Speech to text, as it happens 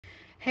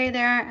Hey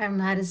there, I'm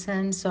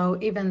Madison. So,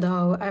 even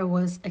though I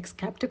was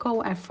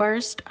skeptical at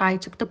first, I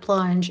took the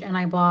plunge and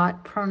I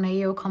bought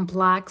ProNail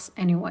Complex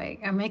anyway.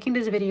 I'm making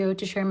this video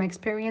to share my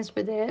experience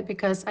with it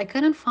because I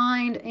couldn't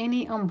find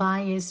any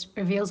unbiased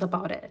reviews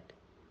about it.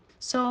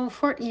 So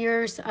for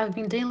years, I've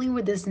been dealing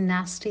with this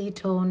nasty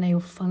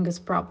toenail fungus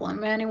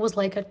problem, and it was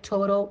like a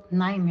total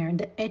nightmare.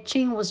 The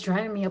itching was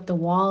driving me up the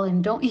wall,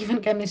 and don't even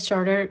get me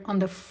started on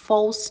the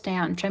false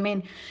stench. I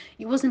mean,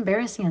 it was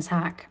embarrassing as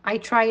heck. I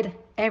tried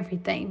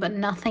everything, but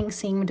nothing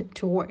seemed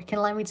to work.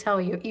 And let me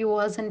tell you, it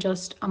wasn't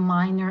just a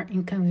minor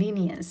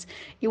inconvenience.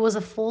 It was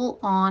a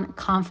full-on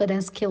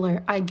confidence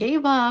killer. I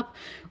gave up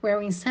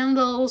wearing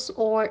sandals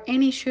or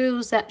any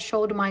shoes that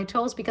showed my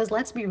toes because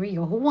let's be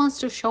real, who wants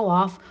to show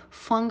off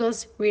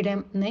fungus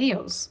ridden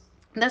nails?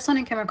 That's when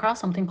I came across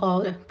something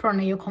called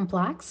ProNail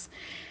Complex.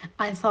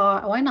 I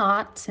thought, why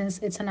not? Since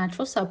it's a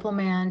natural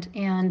supplement,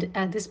 and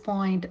at this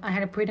point, I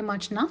had pretty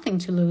much nothing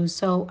to lose.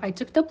 So I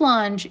took the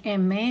plunge,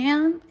 and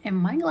man,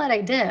 am I glad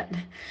I did.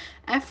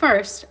 At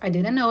first, I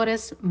didn't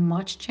notice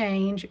much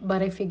change,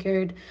 but I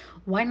figured,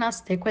 why not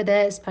stick with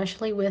it,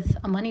 especially with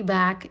a money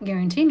back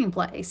guarantee in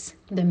place?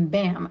 Then,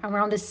 bam,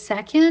 around the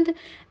second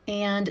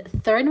and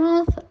third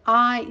month,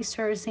 I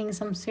started seeing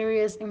some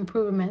serious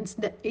improvements.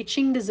 The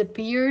itching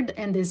disappeared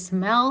and the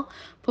smell,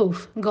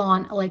 poof,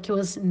 gone like it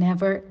was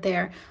never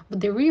there. But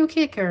the real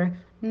kicker,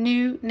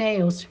 new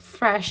nails,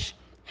 fresh,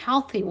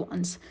 healthy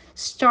ones,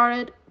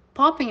 started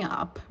popping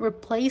up,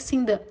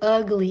 replacing the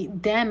ugly,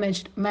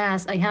 damaged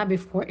mess I had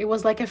before. It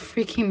was like a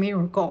freaking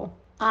miracle.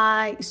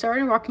 I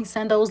started rocking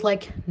sandals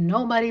like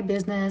nobody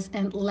business,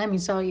 and let me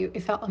tell you,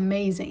 it felt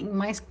amazing.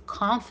 My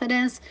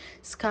confidence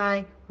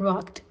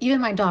skyrocketed.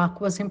 Even my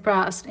doc was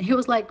impressed. He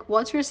was like,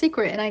 "What's your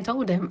secret?" And I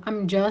told him,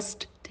 "I'm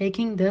just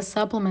taking this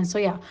supplement." So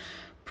yeah,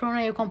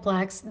 ProNail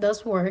Complex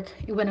does work.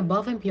 It went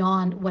above and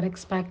beyond what I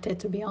expected,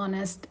 to be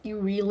honest. It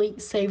really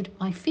saved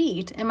my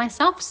feet and my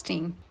self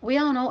esteem. We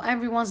all know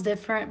everyone's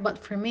different, but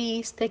for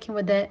me, sticking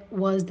with it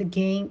was the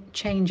game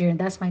changer.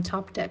 That's my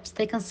top tip.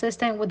 Stay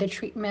consistent with the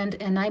treatment,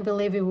 and I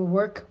believe it will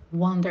work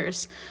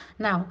wonders.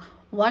 Now,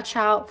 watch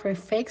out for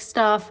fake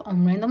stuff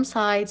on random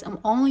sites. I'm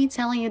only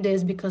telling you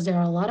this because there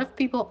are a lot of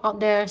people out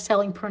there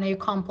selling ProNail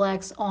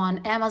Complex on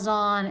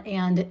Amazon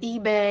and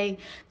eBay,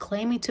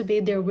 claiming to be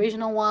the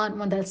original one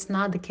when that's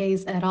not the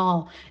case at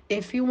all.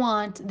 If you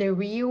want the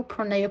real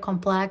ProNail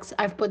Complex,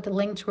 I've put the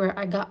link to where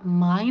I got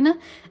mine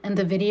in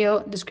the video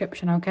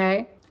description,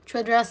 okay? To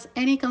address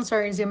any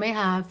concerns you may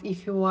have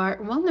if you are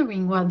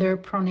wondering whether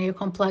ProNail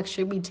Complex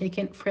should be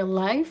taken for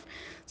life,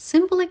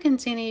 simply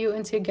continue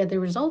until you get the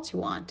results you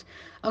want.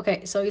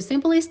 Okay, so you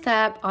simply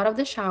step out of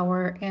the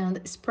shower and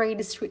spray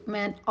this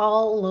treatment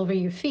all over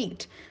your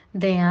feet.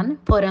 Then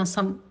put on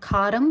some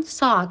cotton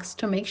socks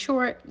to make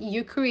sure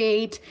you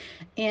create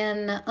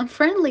an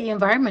unfriendly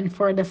environment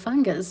for the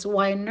fungus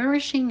while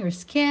nourishing your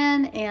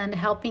skin and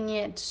helping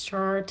it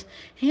start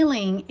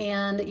healing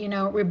and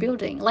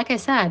rebuilding. Like I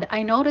said,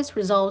 I noticed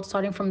results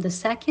starting from the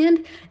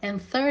second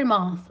and third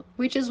month,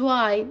 which is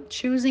why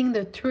choosing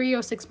the 3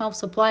 or 6 month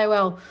supply,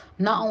 well,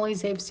 not only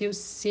saves you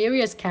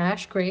serious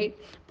cash, great,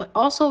 but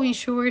also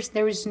ensures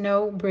there is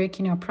no break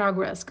in your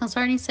progress.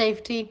 Concerning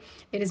safety,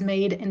 it is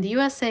made in the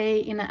USA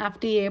in an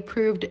FDA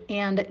approved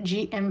and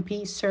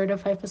GMP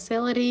certified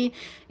facility.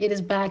 It is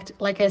backed,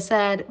 like I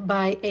said,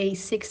 by a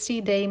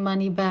 60-day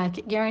money back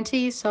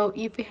guarantee. So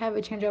if you have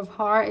a change of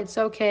heart, it's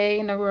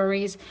okay, no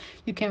worries.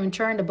 You can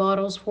return the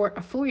bottles for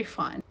a full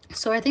refund.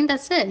 So I think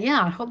that's it.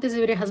 Yeah, I hope this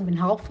video has been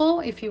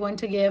helpful. If you want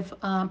to give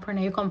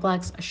ProNail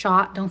Complex a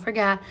shot, don't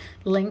forget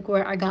the link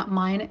where I got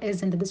mine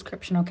is in the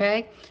description,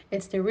 okay?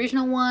 It's the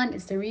original one,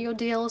 it's the real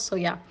deal. So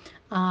yeah,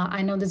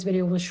 I know this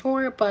video was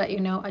short, but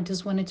I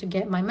just wanted to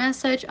get my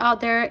message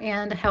out there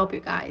and help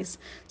you guys.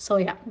 So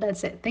yeah,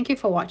 that's it. Thank you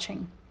for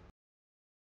watching.